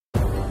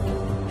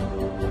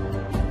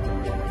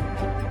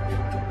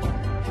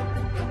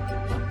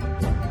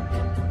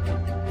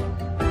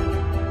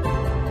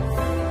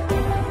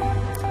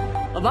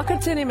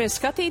Labvakar, cienījamies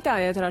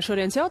skatītāji, ēterā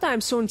šodienas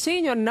jautājums, un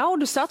cīņu ar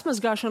naudas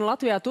atmazgāšanu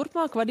Latvijā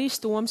turpmāk vadīs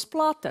Toms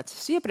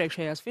Platacis,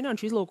 iepriekšējās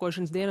Finanšu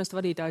izlūkošanas dienesta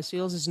vadītājas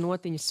Ilzes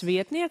Znotiņas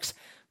vietnieks,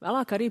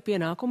 vēlāk arī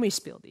pienākumu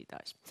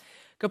izpildītājs.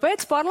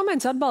 Kāpēc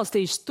parlaments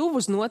atbalstījis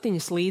tuvu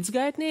Znotiņas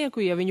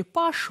līdzgaitnieku, ja viņu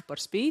pašu par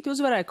spīti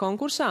uzvarēja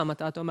konkursā,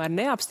 matā tomēr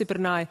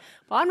neapstiprināja,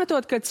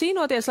 pārmetot, ka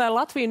cīnoties, lai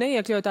Latviju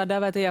neiekļauj tā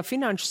dēvētajā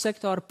finanšu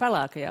sektora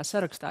pelēkajā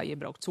sarakstā,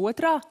 iebraukts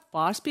otrā,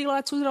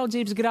 pārspīlēts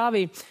uzraudzības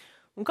grāvī.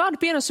 Un kādu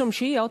pienesumu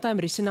šī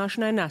jautājuma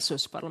risināšanai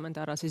nesusi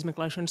parlamentārās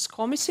izmeklēšanas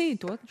komisija?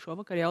 To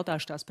šovakar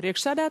jautāšu tās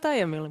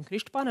priekšsēdētājiem Vilim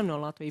Krištopanam no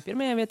Latvijas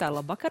pirmajā vietā.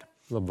 Labvakar!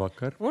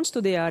 Labvakar! Un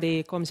studijā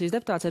arī komisijas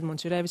deputāts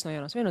Edmundu Jurēvicu no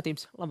Jaunās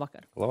vienotības.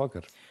 Labvakar!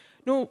 Labvakar!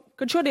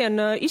 Kad šodien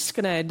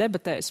izskanēja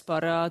debatēs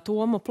par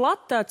Tomu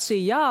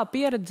Plataci, jā,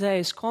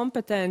 pieredzējis,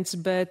 kompetents,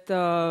 bet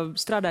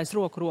strādājis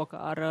roku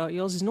rokā ar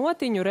Ilzi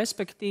Znotiņu,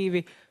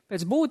 respektīvi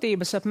pēc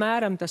būtības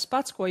apmēram tas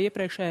pats, ko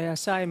iepriekšējā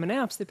Saeima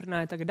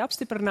neapstiprināja, tagad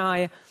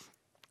apstiprināja.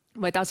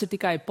 Vai tās ir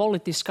tikai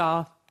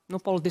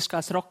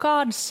politiskās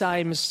rokādas,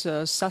 Saeimas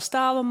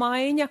sastāva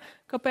maiņa,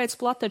 kāpēc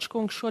Platačs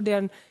kungs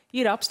šodien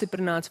ir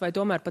apstiprināts, vai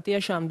tomēr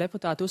patiešām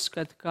deputāti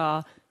uzskata, ka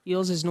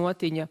Ilze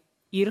Znotiņa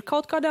ir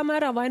kaut kādā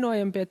mērā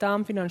vainojama pie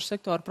tām finanšu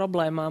sektora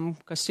problēmām,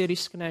 kas ir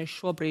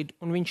izskanējuši šobrīd,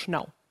 un viņš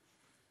nav?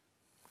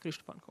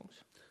 Krištopanu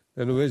kungs.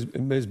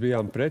 Mēs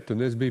bijām pret,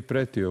 un es biju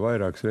pret, jo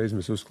vairākas reizes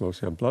mēs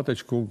uzklausījām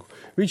Plataču kungu.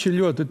 Viņš ir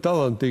ļoti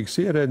talantīgs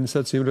ierēdnis,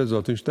 acīm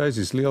redzot, viņš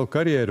taisīs lielu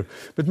karjeru,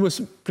 bet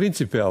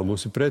principiāli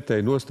mūsu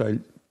pretēji nostāja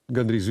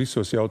gandrīz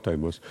visos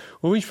jautājumos.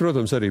 Un viņš,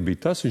 protams, arī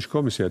bija tas, viņš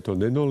komisijā to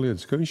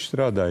nenoliedz, ka viņš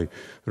strādāja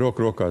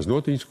roku rokā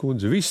Znotiņas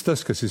kundze. Viss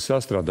tas, kas ir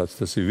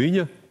sastrādāts, tas ir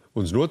viņa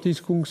un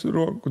Znotiņas kundzes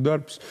roku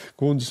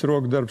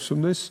darbs,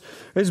 un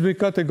es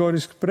biju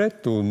kategoriski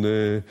pret,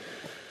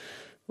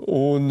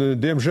 un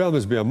diemžēl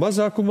mēs bijām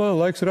mazākumā,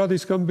 laiks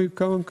rādīs, kam bija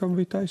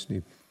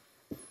taisnība.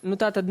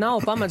 Tā tad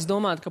nav pamats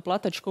domāt, ka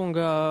Platača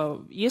kunga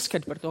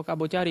ieskati par to, kā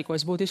būtu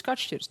jārīkojas, būtiski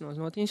atšķirs no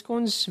Znotiņas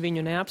kundzes.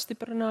 Viņu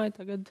neapstiprināja,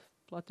 tagad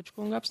Platača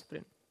kunga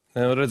apstiprina.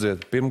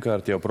 Redziet,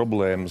 pirmkārt jau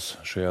problēmas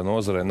šajā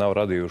nozarē nav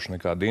radījuši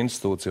nekāda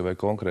institūcija vai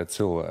konkrēti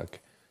cilvēki.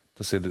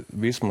 Tas ir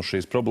vismaz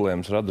šīs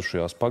problēmas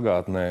radušajās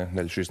pagātnē,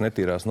 dēļ šīs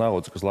netīrās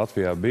naudas, kas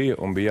Latvijā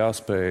bija, un bija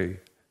jāspēj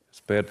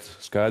spērt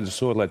skaidru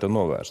soli, lai to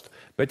novērstu.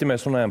 Bet, ja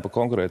mēs runājam par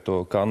konkrēto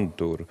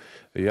kandidatūru,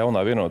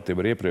 jaunā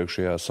vienotība ar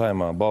iepriekšējā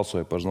Saeimā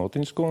balsoja par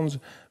Znotiņas kundzi,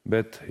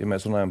 bet, ja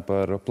mēs runājam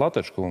par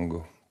Plataču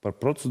kungu, par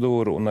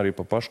procedūru un arī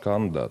par pašu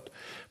kandidātu.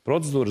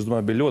 Procedūra, es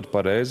domāju, bija ļoti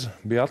pareiza,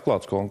 bija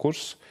atklāts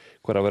konkurss,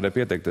 kurā varēja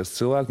pieteikties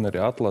cilvēki, un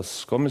arī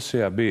atlases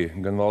komisijā bija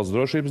gan valsts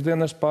drošības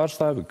dienesta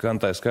pārstāvi, gan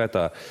tā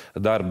skaitā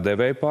darba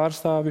devēja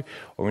pārstāvi,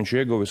 un viņš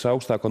ieguva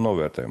visaugstāko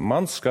novērtējumu.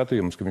 Mans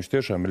skatījums, ka viņš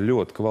tiešām ir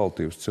ļoti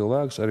kvalitatīvs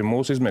cilvēks, arī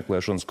mūsu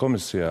izmeklēšanas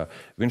komisijā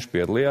viņš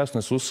piedalījās,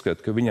 un es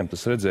uzskatu, ka viņam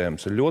tas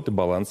redzējums ir ļoti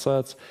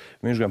balansēts.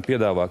 Viņš gan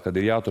piedāvā, ka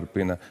ir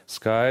jāturpina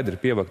skaidri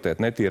pievaktēt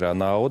netīrā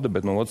nauda,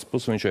 bet no otras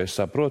puses viņš arī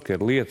saprot, ka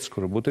ir lietas,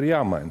 kur būtu ir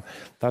jāmaina.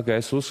 Tā kā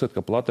es uzskatu,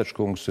 ka Platačs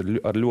kungs ir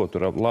ar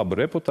ļoti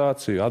labu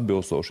reputāciju,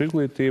 atbilstošu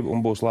izglītību,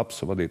 un būs labs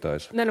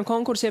vadītājs.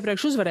 Konkursu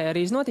iepriekš uzvarēja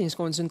arī Znotiņas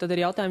kundze, un tad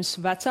ir jautājums,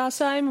 vecā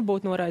Saeima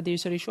būtu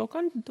noraidījusi arī šo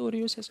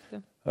kandidatūru, jūs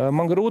esat?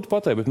 Man grūti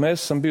pateikt, bet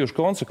mēs esam bijuši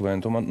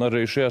konsekventi, un man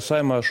arī šajā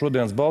Saeimā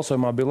šodienas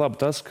balsojumā bija labi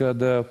tas, ka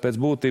pēc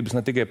būtības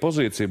ne tikai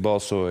pozīcija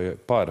balsoja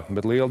par,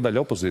 bet liela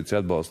daļa opozīcija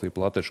atbalstīja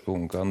Platača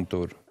kunga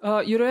kandidatūru.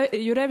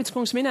 Jurēvics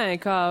kungs minēja,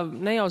 ka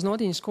ne jau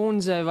Znotiņas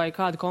kundze vai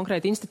kāda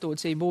konkrēta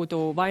institūcija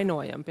būtu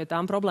vainojama pie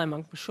tām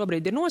problēmām, kas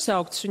šobrīd ir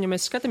nosauktas, un ja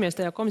mēs skatāmies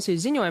tajā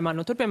komisijas ziņojumā,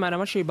 tur, piemēram,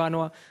 atšķirībā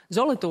no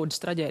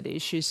Zolitūdas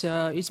traģēdijas, šīs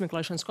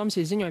izmeklēšanas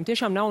komisijas ziņojumi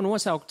tiešām nav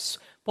nosauktas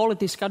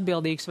politiski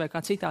atbildīgas vai kā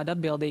citādi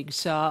atbildīgas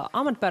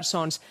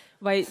amatpersonas,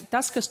 vai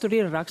tas, kas tur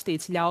ir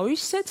rakstīts, ļauj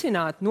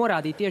secināt,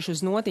 norādīt tieši uz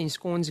Znotiņas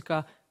kundzi, ka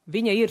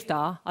viņa ir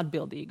tā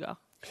atbildīgā?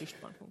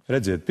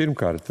 Redziet,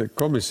 pirmkārt,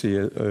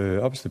 komisija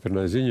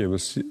apstiprināja ziņojumu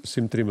uz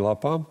 103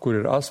 lapām, kur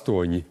ir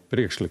 8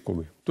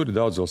 priekšlikumi. Tur ir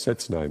daudz vēl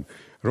secinājumu.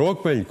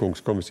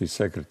 Rokmeļņkungs, komisijas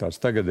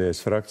sekretārs,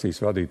 tagadējais frakcijas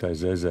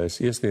vadītājs ZZS,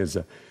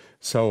 iesniedza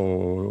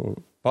savu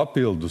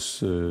papildus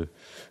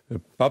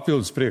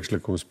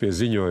priekšlikums pie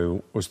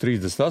ziņojuma uz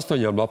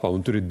 38 lapām,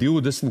 un tur ir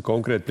 20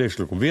 konkrēti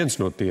priekšlikumi. Viens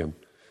no tiem,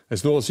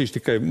 es nolasīšu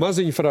tikai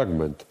maziņu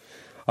fragmentu.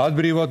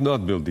 Atbrīvot no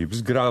atbildības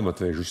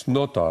grāmatvežus,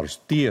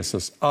 notārus,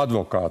 tiesas,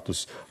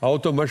 advokātus,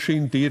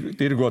 automašīnu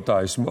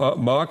tirgotājus,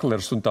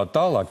 māklerus un tā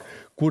tālāk,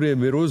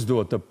 kuriem ir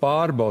uzdota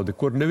pārbaude,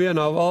 kur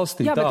nevienā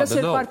valstī tāda nav. Jā, bet tas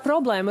ir par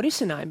problēmu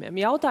risinājumiem.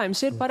 Jautājums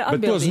ir par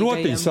atbildīgajiem. Bet to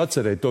Znotiņas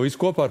atcerēja, to visu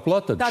kopā ar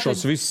Plataču.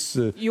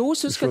 Jūs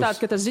uzskatāt,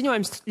 ka tas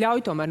ziņojums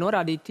ļauj tomēr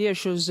norādīt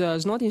tieši uz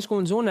Znotiņas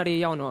kundzi un arī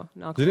jauno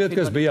nākotnē? Ziniet,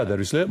 kas bija jādara?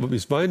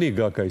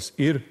 Visvainīgākais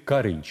ir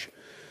Kariņš.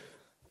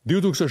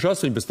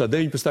 2018.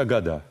 19.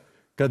 gadā,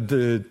 kad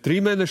 3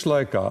 mēnešu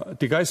laikā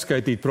tika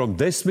aizskaitīti prom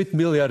 10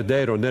 miljārdi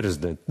eiro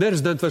nerezidenti.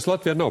 Nerezidenti vairs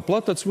Latvijā nav.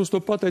 Platacis mums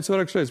to pateica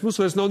vairākas reizes. Mums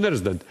vairs nav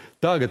nerezidenti.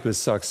 Tagad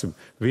mēs sāksim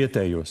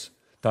vietējos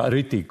tā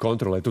ritīgi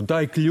kontrolēt. Un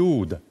tā ir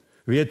kļūda.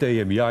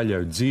 Vietējiem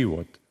jāļauj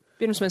dzīvot.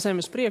 Pirms mēs ejam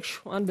uz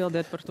priekšu,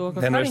 atbildiet par to,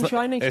 ka Kariņš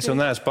vainīgs. Es jau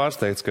neesmu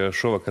pārsteigts, ka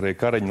šovakar arī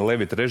Kariņa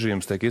Levita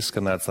režīms tiek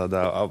izskanēts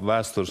tādā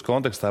vēstures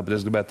kontekstā, bet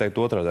es gribētu teikt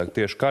otrādāk.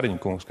 Tieši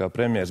Kariņa kungs kā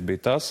premjers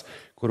bija tas,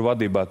 kur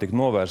vadībā tika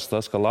novērsts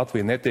tas, ka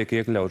Latvija netiek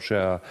iekļaut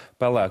šajā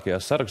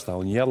pelēkajā sarakstā.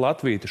 Un ja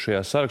Latvija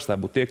šajā sarakstā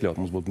būtu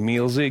iekļaut, mums būtu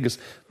milzīgas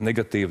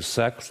negatīvas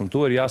sekas, un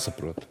to ir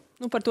jāsaprot.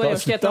 Par to jau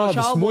šķiet nav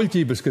tādas šaubu.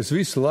 muļķības, kas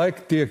visu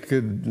laiku tiek,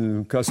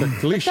 kā saka,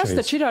 klišejas. Tas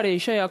taču ir arī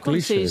šajā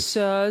komisijas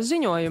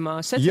ziņojumā.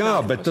 Jā,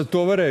 bet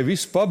to varēja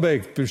visu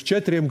pabeigt pirms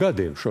 4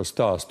 gadiem šo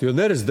stāstu, jo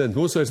nerezidenti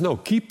mums vairs nav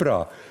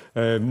Kiprā,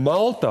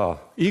 Maltā,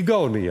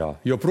 Igaunijā,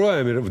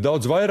 joprojām ir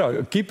daudz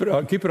vairāk.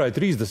 Kiprā ir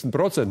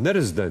 30%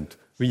 nerezidentu.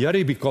 Viņi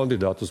arī bija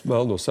kandidāti uz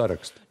melno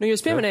sarakstu.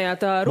 Jūs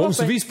pieminējāt Mums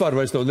vispār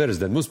vairs nav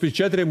nerezidenti. Mums pirms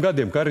 4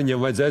 gadiem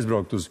Kariņam vajadzēja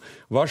aizbraukt uz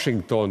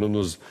Vašingtonu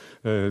un uz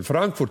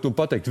Frankfurtu un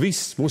pateikt,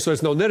 viss, mums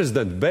vairs nav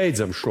nerezidenti,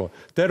 beidzam šo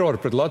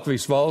teroru pret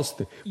Latvijas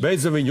valsti,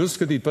 beidzam viņu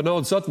uzskatīt par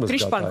naudas atmazgātāju.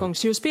 Krištopanu,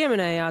 jūs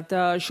pieminējāt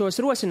šos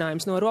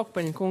rosinājumus no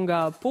Rokpeņa kunga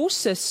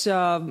puses,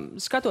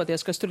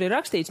 skatoties, kas tur ir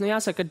rakstīts,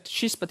 jāsaka, ka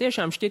šis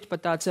patiešām šķiet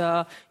pat tāds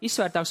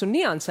izsvērtāks un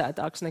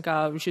niansētāks nekā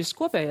šis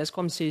kopējais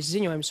komisijas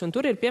ziņojums, un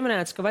tur ir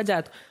pieminēts, ka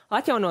vajadzētu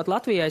atjaunot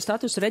Latvijai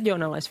statusu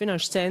reģionālais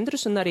finanšu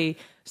centrus un arī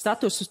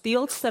statusu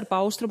tilts starp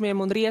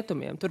austrumiem un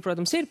rietumiem. Tur,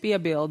 protams, ir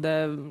piebilde,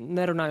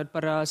 nerunājot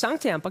par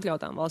sankcijām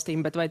pakļautām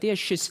valstīm, bet vai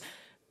tieši šis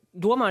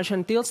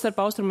domāšana tilts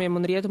starp austrumiem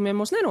un rietumiem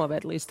mūs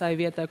nenovērt līdz tai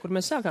vietai, kur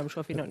mēs sākām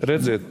šo finanšu?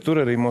 Redziet,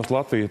 tur arī mūs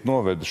Latvija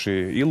noveda šī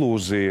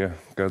ilūzija,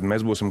 ka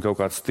mēs būsim kaut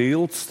kāds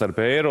tilts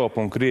starp Eiropu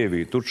un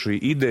Krieviju. Tur šī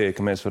ideja,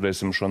 ka mēs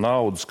varēsim šo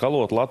naudu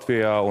skalot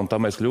Latvijā un tā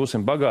mēs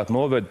kļūsim bagāti,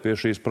 noved pie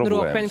šīs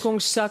problēmas. Rokpeņa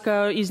kungs saka,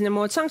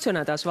 izņemot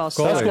sankcionētās valsts.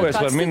 Tas,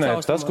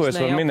 ko es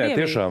varu minēt,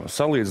 tiešām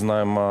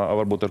salīdzinājumā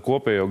varbūt ar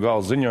kopējo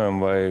gala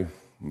ziņojumu vai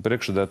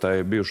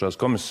priekšsēdētāji bijušās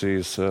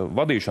komisijas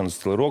vadīšanas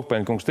stila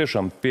Rokpeņa kungs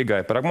tiešām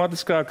piegāja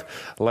pragmatiskāk,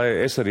 lai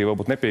es arī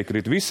varbūt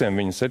nepiekrītu visiem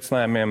viņa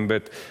secinājumiem,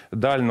 bet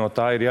daļa no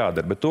tā ir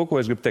jādara. Bet to,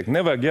 ko es gribu teikt,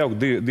 nevajag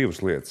jaukt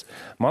divas lietas.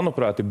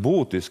 Manuprāt, ir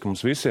būtiski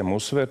mums visiem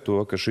uzsvērt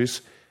to, ka šis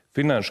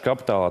finanšu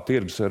kapitālā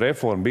tirgus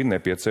reforma bija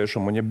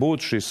nepieciešama, un ja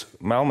būtu šis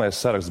melnais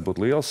saraksts,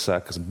 būtu liels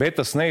sekas, bet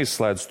tas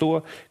neizslēdz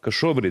to, ka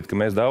šobrīd, ka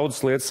mēs daudzas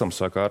lietas esam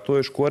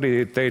sakārtojuši, ko arī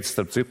teica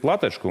starp citu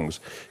Platacis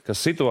kungs, ka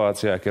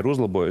situācijā, ka ir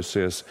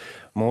uzlabojusies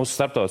mūsu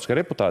starptautiskā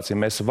reputācija,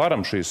 mēs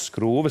varam šīs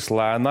skrūves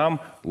lēnām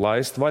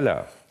laist vaļā.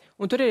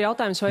 Un tur ir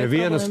jautājums, vai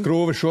neviena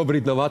skrūve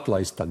šobrīd nav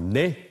atlaista.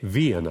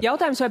 Neviena.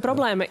 Jautājums, vai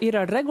problēma ir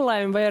ar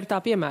regulējumu vai ar tā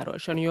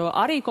piemērošanu, jo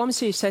arī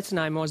komisijas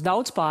secinājumos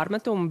daudz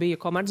pārmetumu bija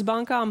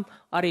Komercbankām,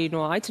 arī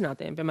no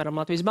aicinātiem,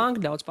 piemēram, Latvijas banka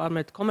daudz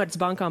pārmet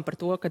Komercbankām par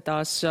to, ka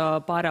tās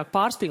pārāk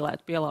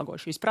pārspīlēt pielāgo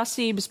šīs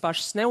prasības,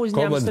 pašas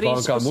neuzņemas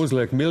riskus. Komercbankām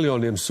uzliek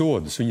miljoniem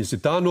sodus. Viņas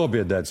ir tā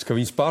nobiedētas, ka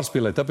viņas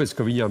pārspīlē, tāpēc,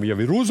 ka viņām jau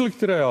ir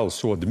uzlikti reāli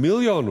sodi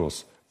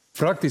miljonos.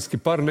 Praktiski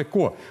par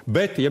neko.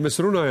 Bet, ja mēs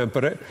runājam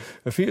par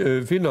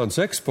finansu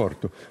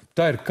eksportu,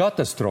 tā ir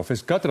katastrofa.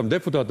 Es katram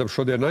deputātam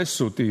šodien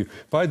aizsūtīju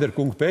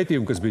Paiderkunga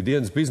pētījumu, kas bija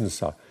dienas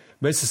biznesā.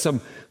 Mēs esam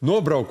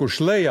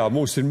nobraukuši lejā,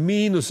 mums ir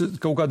mīnus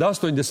kaut kāda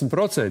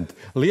 80%,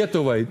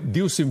 Lietuvai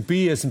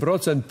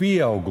 250%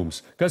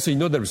 pieaugums. Kas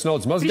viņa nodarbs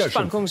naudas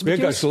mazgāšanu?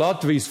 Vienkārši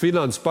Latvijas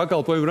finanses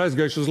pakalpojumi ir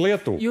aizgājuši uz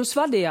Lietuvu. Jūs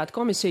vadījāt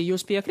komisiju,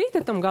 jūs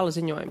piekrītat tam gala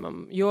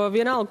ziņojumam? Jo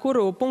vienalga,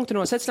 kuru punktu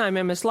no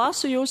secinājumiem es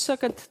lasu, jūs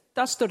sakat,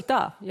 tas tur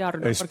tā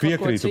jārunā. Es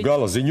piekrītu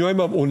gala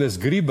ziņojumam, un es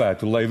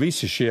gribētu, lai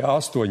visi šie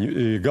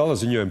 8 gala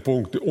ziņojuma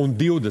punkti un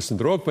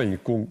 20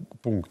 Rokpeņa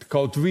punkti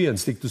kaut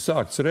viens tiktu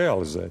sākts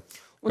realizēt.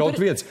 Kaut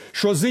viens.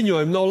 Šo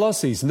ziņojumu nav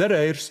lasījis ne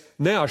Reirs,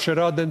 ne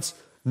Ašerādens,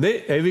 ne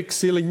Evika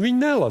Siliņa. Viņi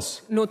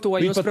nelasa. To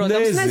jūs,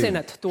 protams,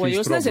 nezināt. To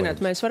jūs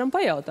nezināt. Mēs varam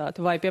pajautāt,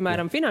 vai,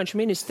 piemēram, Finanšu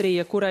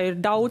ministrija, kurai ir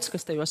daudz,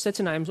 kas tajos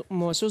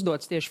secinājumos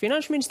uzdots tieši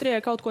Finanšu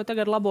ministrijai kaut ko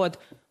tagad labot,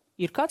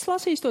 ir kāds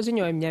lasījis to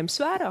ziņojumu, ņems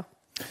vērā?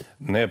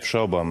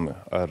 Neapšaubām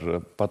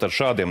pat ar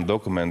šādiem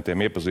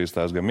dokumentiem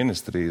iepazīstās gan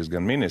ministrijas,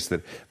 gan ministri,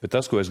 bet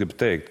tas, ko es gribu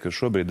teikt, ka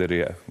šobrīd arī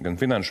gan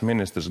finanšu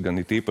ministrs, gan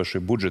it īpaši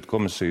budžeta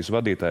komisijas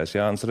vadītājs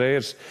Jānis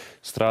Reirs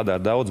strādā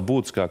daudz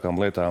būtiskākām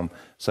lietām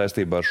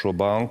saistībā ar šo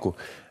banku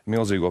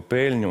milzīgo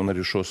peļņu un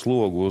arī šo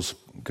slogu uz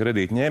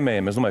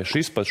kredītņēmējiem. Es domāju,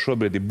 šis pats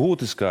šobrīd ir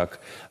būtiskāk,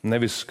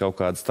 nevis kaut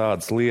kādas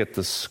tādas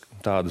lietas,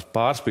 tādas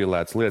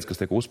pārspīlētas lietas,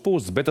 kas tiek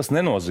uzpūstas, bet tas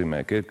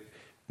nenozīmē, ka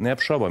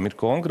neapšaubām ir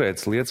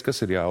konkrētas lietas, kas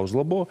ir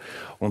jāuzlabo,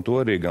 un to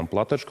arī gan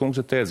Platacis kungs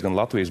ir teicis, gan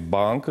Latvijas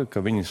banka, ka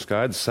viņi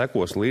skaidrs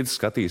sekos līdz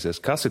skatīsies,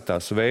 kas ir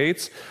tās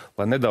veids,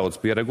 lai nedaudz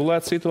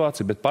pieregulētu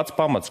situāciju, bet pats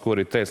pamats, ko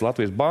arī teica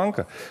Latvijas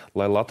banka,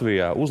 lai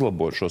Latvijā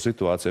uzlabotu šo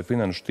situāciju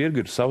finanšu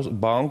tirgu, ir savs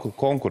banku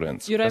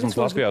konkurence, kas mums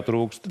Latvijā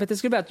trūkst. Bet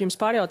es gribētu jums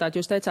pārjautāt,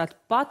 jūs teicāt,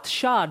 pat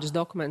šādus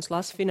dokumentus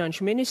lasa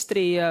Finanšu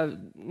ministrija,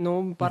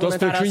 Tas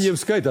priekš viņiem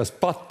skaitās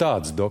pat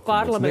tāds dokuments.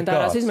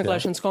 Parlamentārās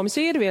izmeklēšanas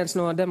komisija ir viens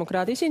no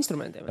demokrātijas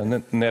instrumentiem.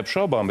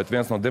 Neapšaubām, bet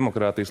viens no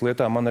demokrātijas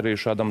lietām man arī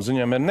šādam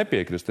ziņojumam ir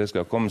nepiekrist. Es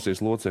kā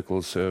komisijas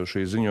loceklis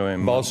šī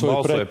ziņojuma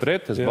balsoju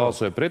pret. Es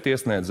balsoju pret,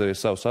 iesniedzu arī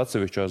savus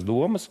atsevišķās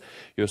domas,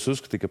 jo es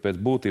uzskatīju, ka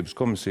pēc būtības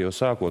komisija jau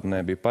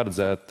sākotnēji bija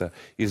paredzēta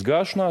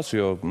izgāšanās,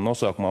 jo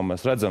nosaukumā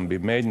mēs redzam,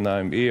 bija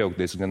mēģinājumi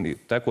iejaukties gan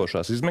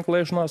tekošās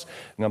izmeklēšanās,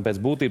 gan pēc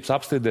būtības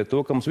apstrīdēt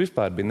to, ka mums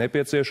vispār bija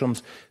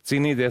nepieciešams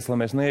cīnīties, lai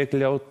mēs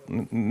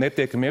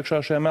netiekam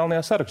iekšā šajā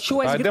melnajā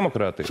sarakstā. Tā ir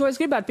demokrātija. Šo es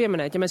gribētu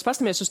pieminēt. Ja mēs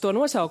pastamies uz to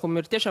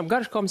nosaukumu, ir tiešām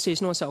garš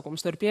komisijas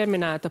nosaukums. Tur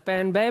pieminēta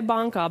PNB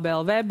banka,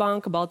 ABLV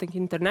banka, Baltic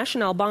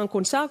International banka,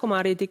 un sākumā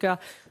arī tika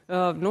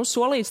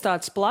solīts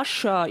tāds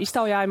plašs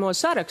iztaujājamo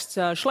saraksts.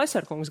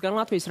 Šleserkungs gan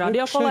Latvijas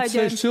radio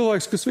kolēģiem. Šeit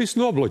cilvēks, kas visu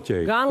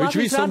nobloķēja. Gan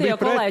Latvijas radio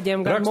kolēģiem,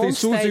 gan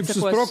mums teica,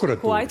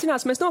 ko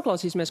aicinās. Mēs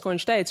noklausīsimies, ko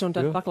viņš teica, un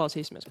tad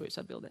paklausīsimies, ko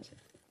jūs atbildēsiet.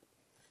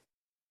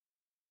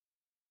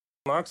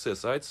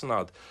 Nāksies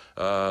aicināt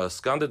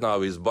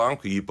Skandināvijas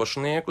banku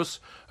īpašniekus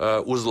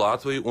uz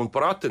Latviju un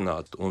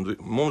pratināt. Un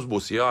mums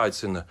būs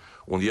jāaicina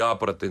un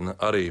jāpratina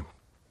arī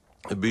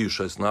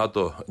bijušais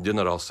NATO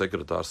ģenerāls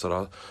sekretārs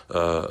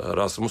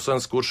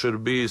Rasmussens, kurš ir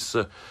bijis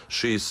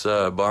šīs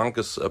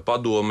bankas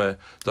padomē.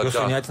 Jūs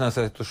viņu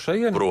aicināsiet uz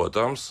šajieni?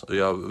 Protams,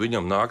 ja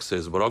viņam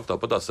nāksies braukt,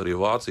 tāpatās arī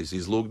Vācijas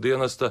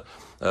izlūkdienesta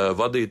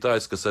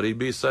vadītājs, kas arī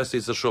bijis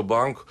saistīts ar šo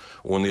banku,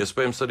 un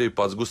iespējams arī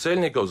pats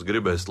Guseļņikovs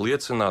gribēs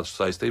liecināt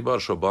saistībā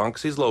ar šo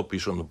bankas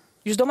izlaupīšanu.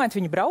 Jūs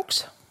domājat, viņi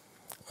brauks?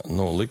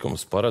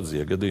 Likums paredz,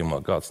 ja gadījumā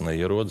kāds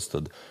neierodas,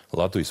 tad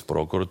Latvijas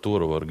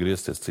prokuratūra var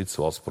griezties citas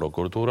valsts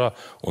prokuratūrā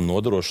un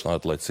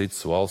nodrošināt, lai citas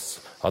valsts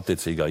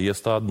attiecīgā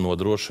iestāde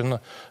nodrošina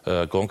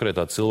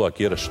konkrētā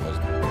cilvēka ierašanos.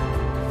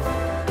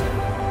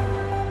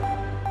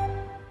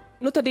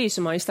 Tad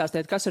īsumā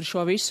izstāstiet, kas ar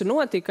šo visu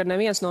notika.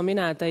 Neviens no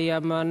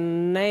minētajiem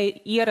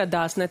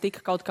neieradās,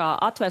 netika kaut kā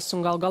atvests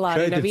un galā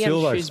arī neviens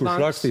šīs bankas vārds nav pieminēts. Šeit ir cilvēks,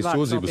 kurš rakstīja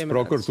sūdzības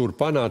prokuratūru,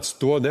 panāca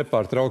to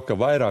nepārtraukt, ka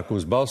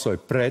vairākums balsoja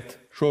pret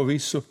šo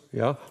visu.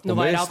 Ja?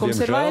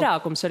 Vairākums ir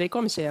vairākums arī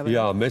komisijā.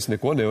 Jā, mēs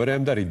neko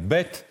nevarējām darīt,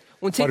 bet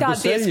un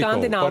citādi tie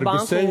Skandināvu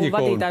banku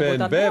vadītāji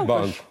būtu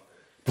atbraukuši.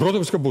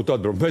 Protams, ka būtu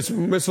atbraukt.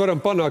 Mēs varam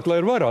panākt,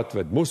 lai ir var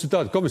atved. Mums ir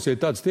tāda komisija,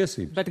 tādas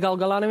tiesības. Bet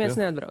galā neviens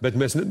neatbrauc. Bet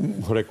mēs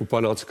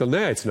panāca, ka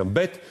neaicinām.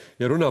 Bet,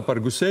 ja runā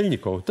par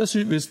Guseļņikovu, tas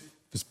ir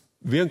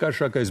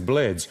vienkāršākais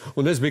blēdis.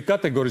 Un es biju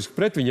kategoriski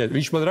pret viņai.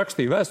 Viņš man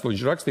rakstīja vēstuli,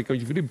 viņš rakstīja, ka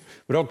viņš grib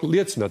braukt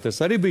liecināt.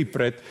 Es arī biju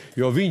pret,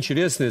 jo viņš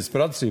ir iesniedzis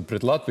prasību pret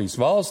Latvijas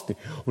valsti.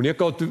 Un ja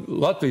kaut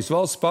Latvijas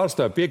valsts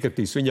pārstāvja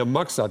piekritīs viņam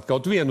maksāt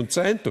kaut 1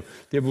 centu,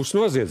 tie būs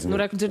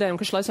noziedznieki. Dzirdējām,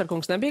 ka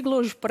Šleserkungs nebija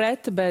gluži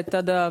pret, bet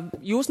tad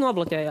jūs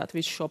nobloķējāt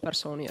visu šo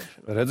personu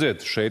iešanu. Redziet,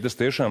 šeit es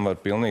tiešām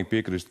varu pilnīgi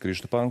piekrist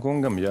Krištopanu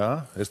kungam.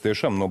 Jā, es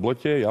tiešām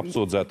nobloķēju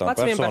apsūdzētām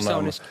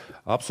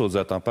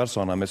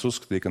personām. Es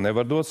uzskatīju, ka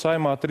nevar dot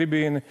Saeimā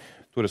tribīni.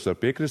 Tur es varu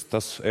piekrist.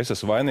 Es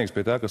esmu vainīgs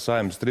pie tā, ka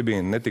Saeimas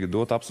tribīna netika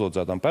dota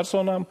apsūdzētām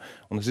personām,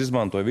 un es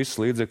izmantoju visus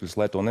līdzekļus,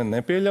 lai to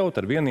nepieļautu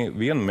ar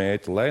vienu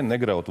mērķi, lai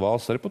negrautu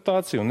valsts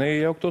reputāciju un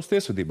neiejauktos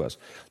tiesvedībās.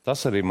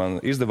 Tas arī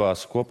man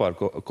izdevās kopā ar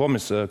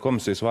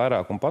komisijas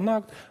vairākumu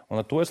panākt,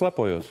 un ar to es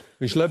lepojos.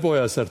 Viņš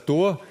lepojās ar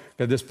to,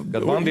 kad es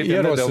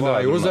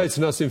ierosināju,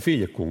 uzaicināsim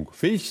Fiļa kungu.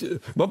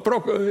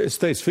 Es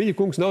teicu, Fiļa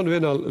kungs nav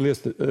nevienā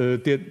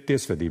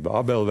tiesvedībā,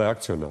 ABLV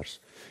akcionārs.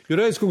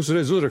 Jurēvics kungs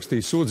reiz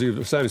uzrakstīja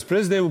sūdzību Saeimas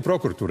prezidentam un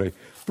prokuratūrai.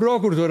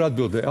 Prokuratūra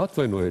atbildēja,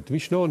 atvainojiet,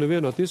 viņš nav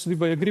nevienā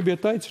tiesvedībā, ja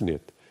gribiet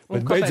aiciniet.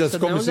 Bet beidzās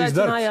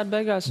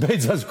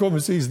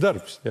komisijas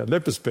darbs. Jā,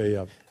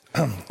 nepaspējām.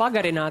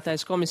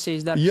 Pagarinātais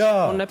komisijas darbs.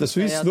 Jā, tas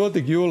viss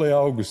notika jūlijā,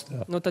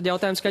 augustā. Tad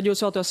jautājums, kad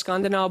jūs vēl tos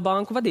Skandināvu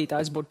banku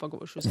vadītājs būtu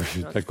paguvuši?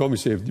 Tā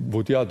komisija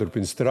būtu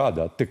jāturpina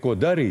strādāt. Te ko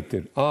darīt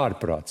ir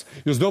ārprāts.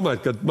 Jūs domājat,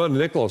 ka mani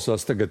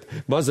neklausās tagad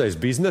mazais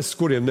bizness,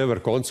 kuriem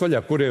nevar konts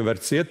vaļā, kuriem var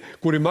ciet,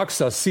 kuri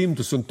maksā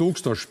 100 un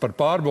 1000 par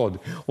pārbaudi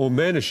un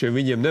mēnešiem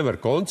viņiem nevar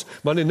konts.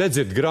 Mani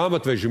nedzird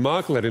grāmatveži,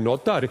 mākleri,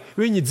 notāri.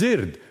 Viņi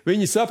dzird,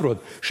 viņi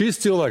saprot.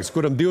 Šis cilvēks,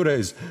 kuram 2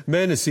 reizes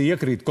mēnesī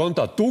iekrīt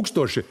kontā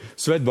 1000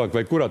 Svetbank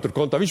vai kurā tur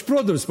kontā. Viņš,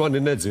 protams,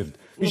 mani nedzird.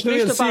 Viņš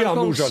neviens sijā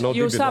mūžā nav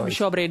dibinājis. Jūs abi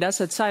šobrīd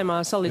esat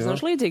Saeimā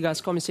salīdzinoši līdzīgās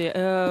pozīcijās.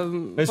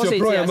 Es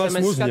joprojām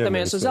esmu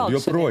uzņēmējs.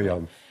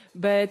 Joprojām.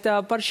 Bet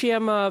par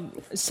šiem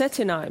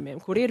secinājumiem,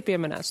 kur ir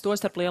pieminēts, to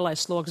starp lielais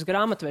sloks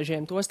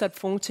grāmatvežiem, to starp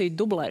funkciju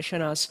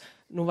dublēšanās,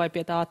 vai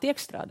pie tā tiek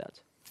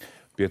strādāts?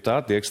 Pie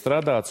tā tiek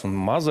strādāts, un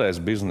mazais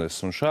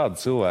bizness, un šādi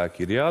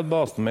cilvēki ir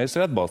jāatbalsta, un mēs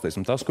arī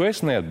atbalstīsim. Tas, ko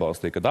es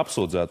neatbalstīju, kad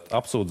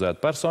apsūdzēt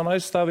personu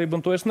aizstāvību,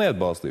 un to es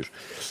neatbalstīšu.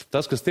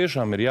 Tas, kas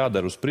tiešām ir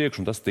jādara uz priekšu,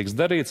 un tas tiks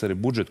darīts, arī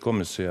budžeta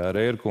komisijā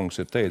Reirkungs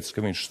ir teicis,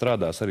 ka viņš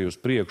strādās arī uz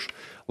priekšu,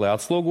 lai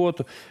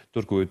atslogotu,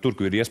 tur,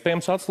 kur ir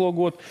iespējams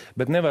atslogot,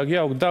 bet nevajag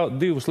jaukt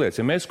divas lietas.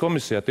 Ja mēs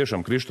komisijā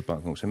tiešām,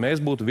 Krištopanu, ja mēs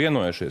būtu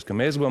vienojušies, ka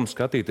mēs gribam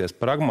skatīties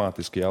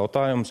pragmatiski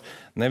jautājumus,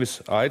 nevis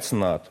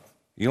aicināt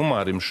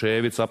Ilmārim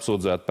Šēvic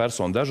apsūdzēt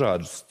personu,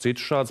 dažādas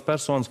citas šādas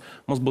personas,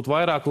 mums būtu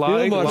vairāk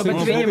laika.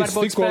 Ilmārs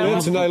tikko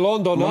liecināja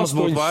Londonā 8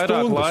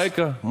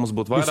 stundas. Mums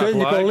būtu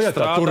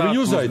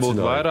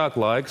vairāk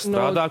laika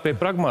strādāt pie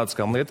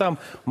pragmatiskām lietām.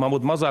 Man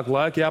būtu mazāk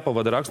laika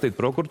jāpavada rakstīt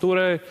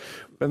prokuratūrai,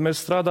 bet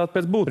mēs strādāt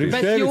pēc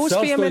būtības.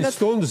 Šēvic 8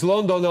 stundas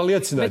Londonā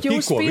liecināja.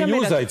 Tikko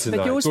viņu uzaicināja.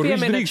 Bet jūs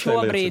pieminat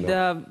šobrīd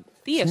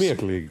tiesu.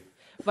 Smieklīgi.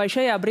 Vai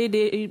šajā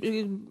brīdī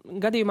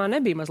gadījumā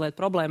nebija mazliet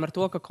problēma ar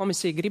to, ka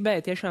komisija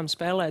gribēja tiešām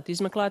spēlēt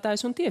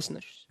izmeklētājus un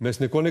tiesnešus? Mēs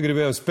neko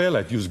negribējām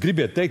spēlēt. Jūs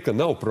gribiet teikt, ka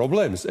nav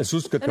problēmas? Es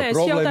uzskatu, ka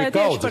problēma ir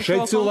kaudze.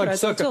 Šeit cilvēki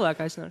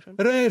saka,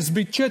 Rērs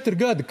bija 4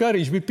 gadi,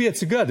 Kariņš bija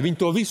 5 gadi.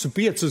 Viņi to visu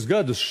 5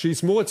 gadus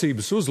šīs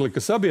mocības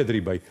uzlika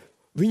sabiedrībai.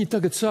 Viņi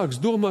tagad sāks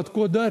domāt,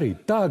 ko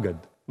darīt. Tagad.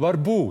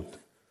 Varbūt.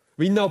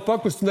 Viņi nav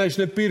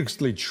pakustinājuši ne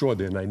pirkstu līdz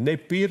šodienai. Ne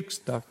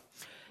pirksta.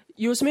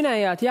 Jūs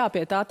minējāt, jā,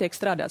 pie tā tiek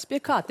strādāts. Pie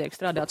kā tiek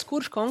strādāts?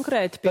 Kurš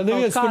konkrēti pie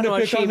kā no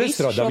šī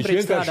visa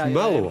šobrīd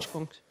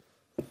strādāja?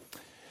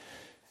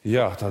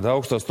 Jā, tādā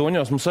augstās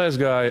toņos mums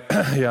aizgāja.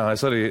 Jā,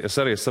 es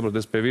arī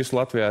saprotu, es pie visu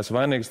Latvijā esmu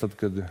vainīgs. Tad,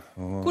 kad,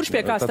 kurš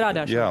pie kā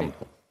strādā šobrīd?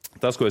 Jā,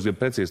 tas, ko es gribu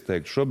precīzi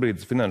teikt,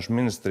 šobrīd Finanšu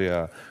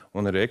ministrijā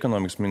un arī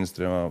ekonomikas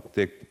ministrijā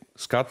tiek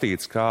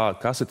skatīts,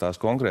 kas ir tās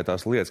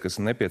konkrētās lietas,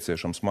 kas ir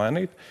nepieciešams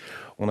mainīt.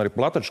 Un arī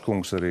Platacis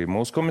kungs arī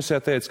mūsu komisijā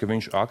teica, ka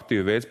viņš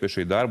aktīvi veids pie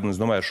šī darba, un es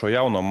domāju, ar šo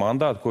jauno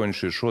mandātu, ko viņš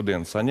ir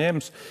šodien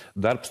saņēmis,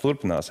 darbs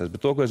turpināsies.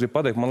 Bet to, ko es gribu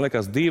pateikt, man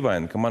liekas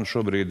dīvaini, ka man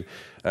šobrīd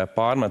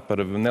pārmet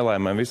par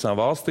nelaimēm visām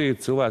valstī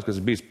cilvēks, kas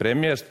bijis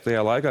premjers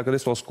tajā laikā, kad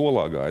es vēl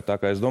skolā gāju. Tā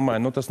kā es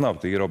domāju, tas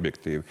nav tīri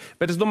objektīvi.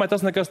 Bet es domāju,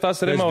 tas nekas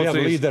tās ir emocijas. Mēs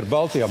bijām līderi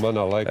Baltijā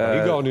manā laikā.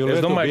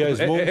 Es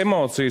domāju,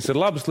 emocijas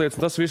ir labas lietas,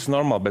 un tas viss ir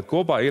normāli, bet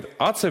kopā ir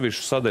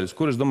atsevišķas sadaļas,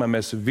 kur es domāju,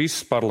 mēs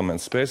viss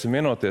parlaments spēsim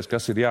vienoties,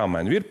 kas ir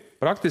jāmaina. Ir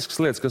praktiskas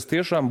lietas, kas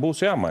tiešām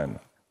būs jāmaina.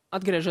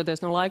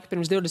 Atgriežoties no laika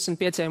pirms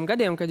 25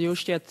 gadiem, kad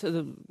jūs šķiet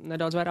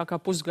nedaudz vairāk kā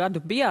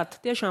pusgadu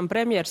bijāt, tiešām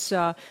premjers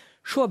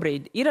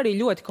šobrīd ir arī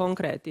ļoti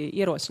konkrēti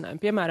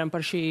ierosinājumi, piemēram,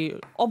 par šī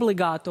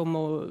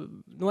obligātumu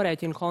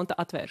norēķinu konta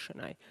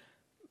atvēršanai.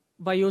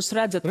 Vai jūs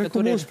redzat, ka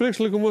tur ir... Mūsu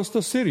priekšlikumos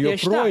tas ir,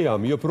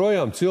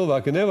 joprojām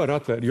cilvēki nevar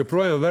atvērt,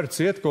 joprojām var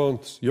ciet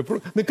kontus.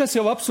 Nekas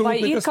jau absolūti nekas nav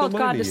mainījies. Vai ir kaut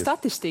kāda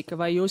statistika,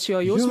 vai jūs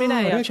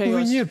minējāt šajos...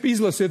 Viņi ir,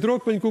 izlasiet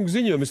Rokpaņa kungu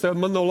ziņojumu,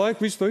 man nav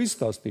laika visu to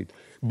izstāstīt.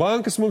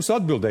 Bankas mums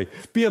atbildēja.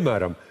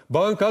 Piemēram,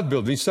 banka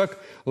atbild, viņi saka,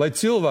 lai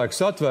cilvēks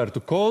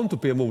atvērtu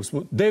kontu pie mums,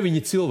 9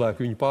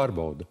 cilvēki viņu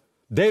pārbauda.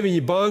 9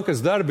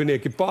 bankas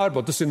darbinieki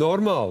pārbauda, tas ir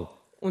normāli.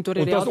 Un tur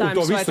ir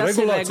jautājums, vai tas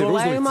ir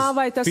regulējumā,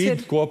 vai tas ir...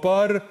 kopā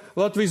ar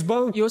Latvijas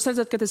banku. Jūs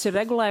redzat, ka tas ir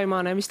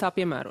regulējumā, nevis tā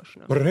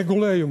piemērošanā?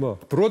 Regulējumā.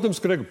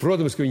 Protams,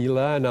 ka viņi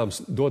lēnām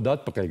dod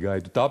atpakaļ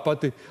gaidu. Tā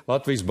pati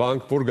Latvijas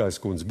banka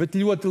Purgais kundze, bet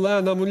ļoti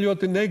lēnām un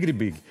ļoti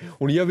negribīgi.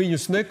 Un ja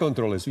viņus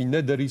nekontrolēs, viņi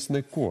nedarīs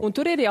neko. Un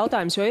tur ir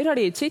jautājums, jo ir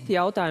arī citi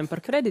jautājumi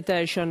par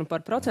kreditēšanu,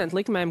 par procentu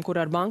likmēm, kur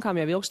ar bankām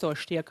jau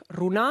ilgstoši tiek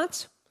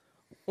runāts.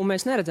 Un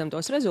mēs neredzam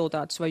tos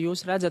rezultātus. Vai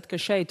jūs redzat, ka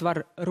šeit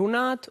var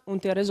runāt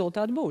un tie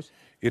rezultāti būs?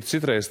 Ir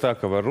citreiz tā,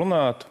 ka var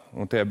runāt,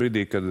 un tajā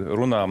brīdī, kad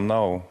runām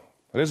nav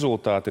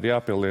rezultāti, ir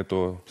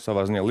jāpielieto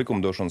savā ziņā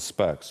likumdošanas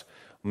spēks.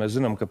 Un mēs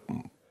zinām, ka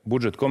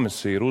budžeta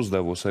komisija ir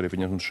uzdevusi arī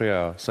viņam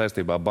šajā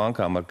saistībā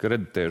bankām ar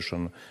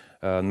kreditēšanu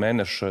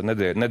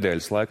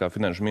nedēļas laikā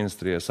Finanšu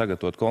ministrijai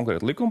sagatavot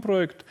konkrētu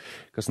likumprojektu,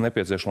 kas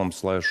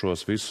nepieciešams, lai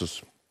šos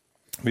visus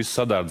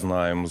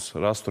sadārdzinājumus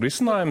rastu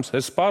risinājumus.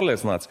 Es esmu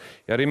pārliecināts,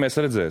 ja arī mēs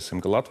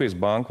redzēsim, ka Latvijas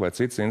banka vai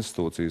citas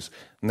institūcijas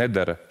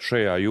nedara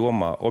šajā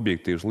jomā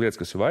objektīvas lietas,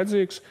 kas ir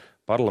vajadzīgas,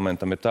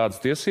 parlamentam ir tādas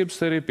tiesības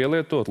arī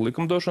pielietot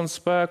likumdošanas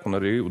spēku un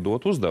arī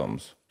dot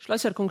uzdevumus.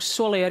 Šleserkungs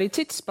solīja arī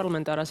citas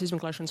parlamentārās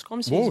izmeklēšanas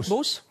komisijas.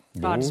 Būs?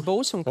 Kādas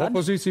būs un kad?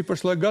 Opozīcija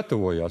pašlaik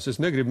gatavojās. Es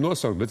negribu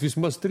nosaukt, bet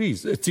vismaz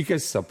 3, cik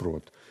es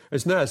saprotu.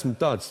 Es neesmu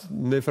tāds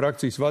ne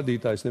frakcijas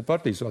vadītājs, ne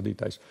partijas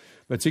vadītājs.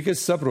 Bet cik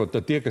es saprotu,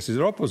 tad tie, kas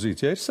ir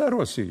opozīcijā, ir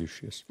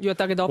sarosījušies. Jo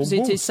tagad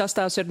opozīcijas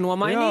sastāvs ir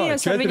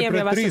nomainījies, ar viņiem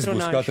jau esat runājuši. 4-3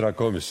 būs katrā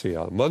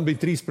komisijā. Man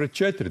bija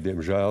 3-4,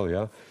 diemžēl,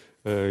 jā.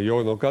 Jo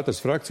no katras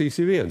frakcijas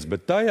ir 1.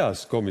 Bet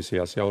tajās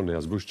komisijās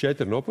jaunajās būs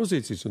 4 no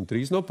opozīcijas un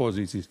 3 no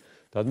opozīcijas.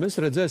 Tad mēs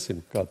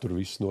redzēsim, kā tur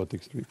viss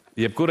notiks.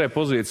 Jebkurai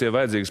pozīcijai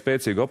vajadzīga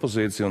spēcīga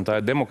opozīcija, un tā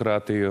ir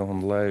demokrātija,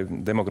 un lai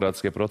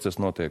demokrātiskie procesi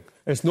notiek.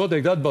 Es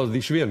noteikti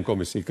atbalstīšu vienu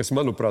komisiju, kas,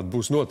 manuprāt,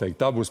 būs noteikti.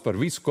 Tā būs par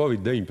visu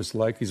Covid-19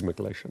 laika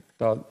izmeklēšanu.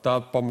 Tā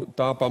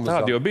pamazām.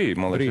 Tāda jau bija,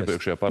 man liekas,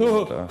 iepriekšējā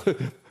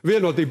parlamentā.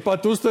 Vienotība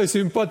pat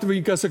uztaisīsim, pat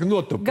viņi, kā saka,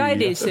 notopīja.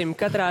 Gaidīsim.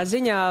 Katrā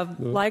ziņā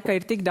laika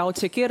ir tik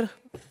daudz, cik ir.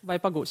 Vai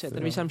pagūsiet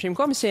ar visām šīm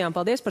komisijām.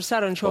 Paldies par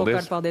sarunu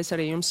šovakar. Paldies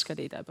arī jums,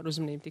 skatītāji, par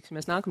uzmanību.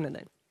 Tiksimies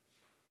nākamnedēļ.